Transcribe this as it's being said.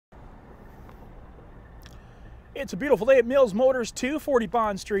It's a beautiful day at Mills Motors, 240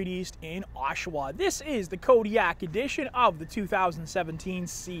 Bond Street East in Oshawa. This is the Kodiak edition of the 2017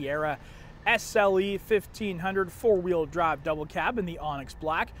 Sierra SLE 1500 four-wheel drive double cab in the Onyx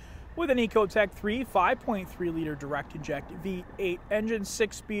Black with an Ecotec 3 5.3-liter direct inject V8 engine,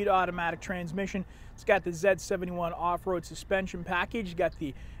 6-speed automatic transmission. It's got the Z71 off-road suspension package. It's got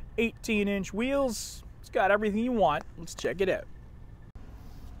the 18-inch wheels. It's got everything you want. Let's check it out.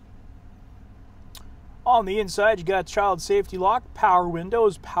 On the inside, you got child safety lock, power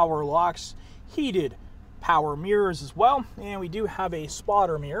windows, power locks, heated power mirrors as well. And we do have a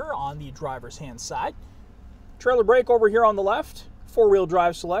spotter mirror on the driver's hand side. Trailer brake over here on the left, four-wheel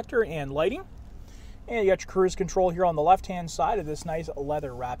drive selector and lighting. And you got your cruise control here on the left-hand side of this nice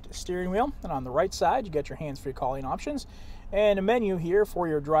leather-wrapped steering wheel. And on the right side, you got your hands-free calling options and a menu here for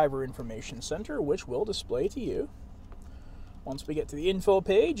your driver information center, which will display to you. Once we get to the info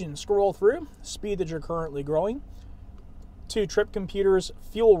page and scroll through, speed that you're currently going, 2 trip computers,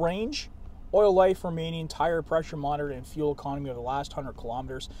 fuel range, oil life remaining, tire pressure monitored, and fuel economy over the last 100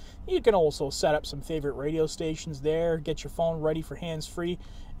 kilometers. You can also set up some favorite radio stations there, get your phone ready for hands-free,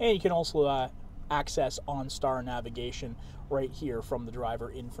 and you can also access OnStar navigation right here from the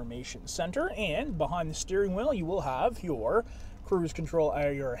driver information center. And behind the steering wheel, you will have your cruise control,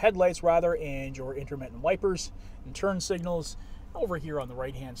 your headlights rather, and your intermittent wipers and turn signals. Over here on the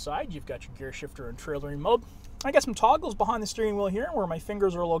right hand side, you've got your gear shifter and trailering mode. I got some toggles behind the steering wheel here where my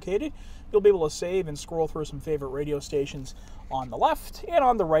fingers are located. You'll be able to save and scroll through some favorite radio stations on the left, and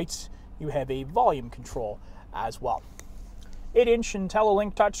on the right you have a volume control as well. 8-inch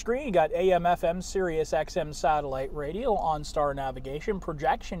IntelliLink touchscreen. You got AM, FM, Sirius XM satellite radio, OnStar navigation,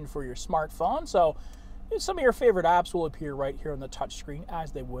 projection for your smartphone. So some of your favorite apps will appear right here on the touchscreen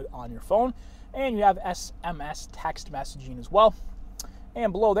as they would on your phone. And you have SMS text messaging as well.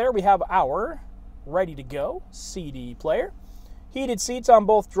 And below there we have our ready-to-go CD player. Heated seats on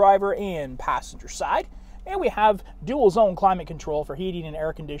both driver and passenger side. And we have dual-zone climate control for heating and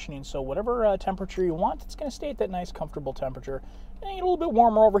air conditioning. So whatever temperature you want, it's going to stay at that nice, comfortable temperature. And a little bit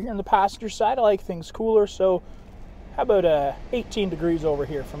warmer over here on the passenger side. I like things cooler, so how about 18 degrees over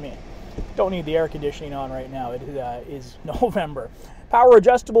here for me? Don't need the air conditioning on right now. It is November. Power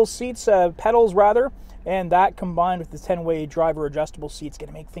adjustable seats, pedals rather, and that combined with the 10-way driver adjustable seats going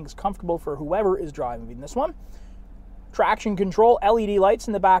to make things comfortable for whoever is driving this one. Traction control, LED lights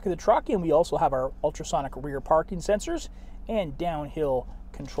in the back of the truck, and we also have our ultrasonic rear parking sensors and downhill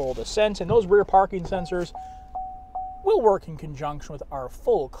controlled ascent. And those rear parking sensors will work in conjunction with our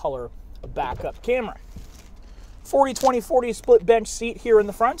full color backup camera. 40-20-40 split bench seat here in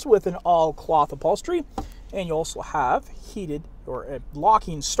the front with an all cloth upholstery, and you also have heated or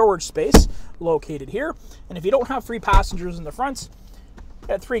locking storage space located here. And if you don't have 3 passengers in the front,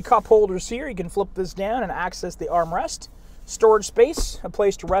 got 3 cup holders here. You can flip this down and access the armrest. Storage space, a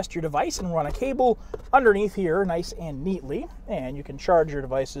place to rest your device and run a cable underneath here nice and neatly. And you can charge your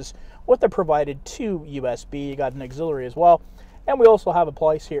devices with the provided 2 USB. You got an auxiliary as well. And we also have a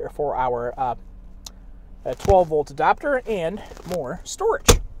place here for our a 12-volt adapter and more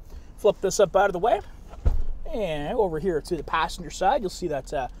storage. Flip this up out of the way, and over here to the passenger side, you'll see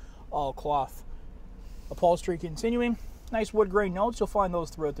that's all cloth upholstery continuing. Nice wood grain notes, you'll find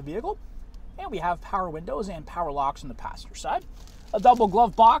those throughout the vehicle. And we have power windows and power locks on the passenger side. A double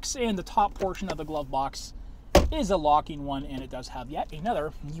glove box, and the top portion of the glove box is a locking one, and it does have yet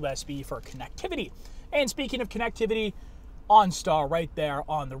another USB for connectivity. And speaking of connectivity, OnStar right there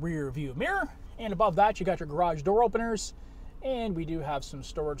on the rear view mirror. And above that, you got your garage door openers. And we do have some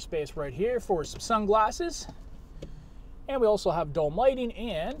storage space right here for some sunglasses. And we also have dome lighting,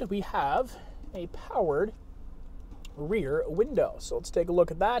 and we have a powered rear window. So let's take a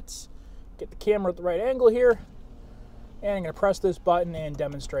look at that. Get the camera at the right angle here. And I'm going to press this button and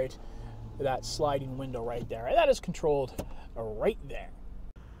demonstrate that sliding window right there. And that is controlled right there.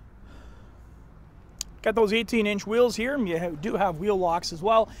 Got those 18-inch wheels here. You do have wheel locks as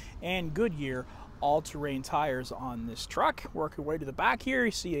well, and Goodyear all-terrain tires on this truck. Work your way to the back here.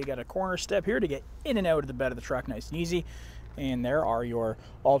 You see you got a corner step here to get in and out of the bed of the truck nice and easy. And there are your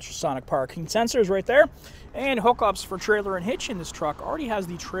ultrasonic parking sensors right there. And hookups for trailer and hitch in this truck already has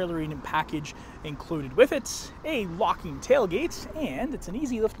the trailering package included with it. A locking tailgate, and it's an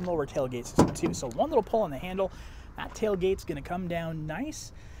easy lift and lower tailgate system too. So one little pull on the handle, that tailgate's going to come down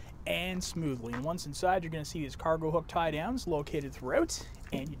nice and smoothly. And once inside, you're going to see these cargo hook tie downs located throughout,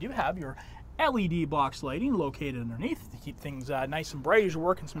 and you do have your LED box lighting located underneath to keep things nice and bright as you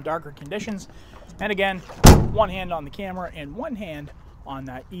work in some darker conditions. And again, one hand on the camera and one hand on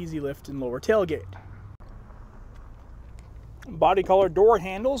that easy lift and lower tailgate. Body color door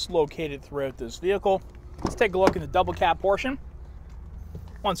handles located throughout this vehicle. Let's take a look in the double cab portion.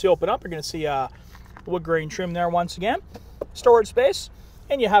 Once you open up, you're going to see wood grain trim there once again, storage space,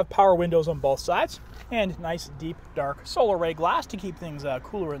 and you have power windows on both sides, and nice deep dark solar ray glass to keep things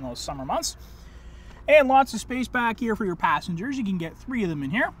cooler in those summer months. And lots of space back here for your passengers. You can get 3 of them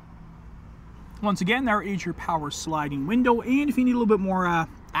in here. Once again, there is your power sliding window, and if you need a little bit more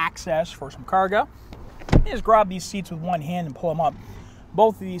access for some cargo, you just grab these seats with one hand and pull them up.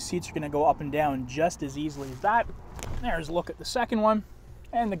 Both of these seats are going to go up and down just as easily as that. There's a look at the second one,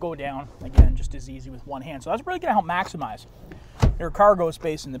 and they go down again just as easy with one hand. So that's really going to help maximize your cargo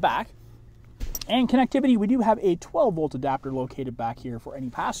space in the back. And connectivity, we do have a 12-volt adapter located back here for any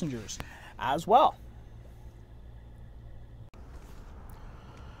passengers as well.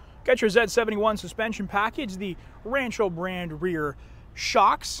 Got your Z71 suspension package, the Rancho brand rear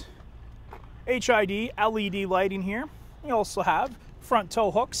shocks, HID LED lighting here. You also have front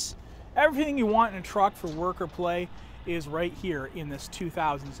tow hooks. Everything you want in a truck for work or play is right here in this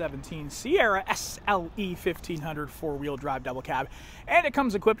 2017 Sierra SLE 1500 4-wheel drive double cab, and it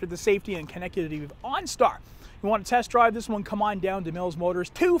comes equipped with the safety and connectivity of OnStar. You want to test drive this one, come on down to Mills Motors,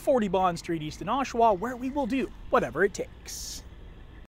 240 Bond Street East in Oshawa, where we will do whatever it takes.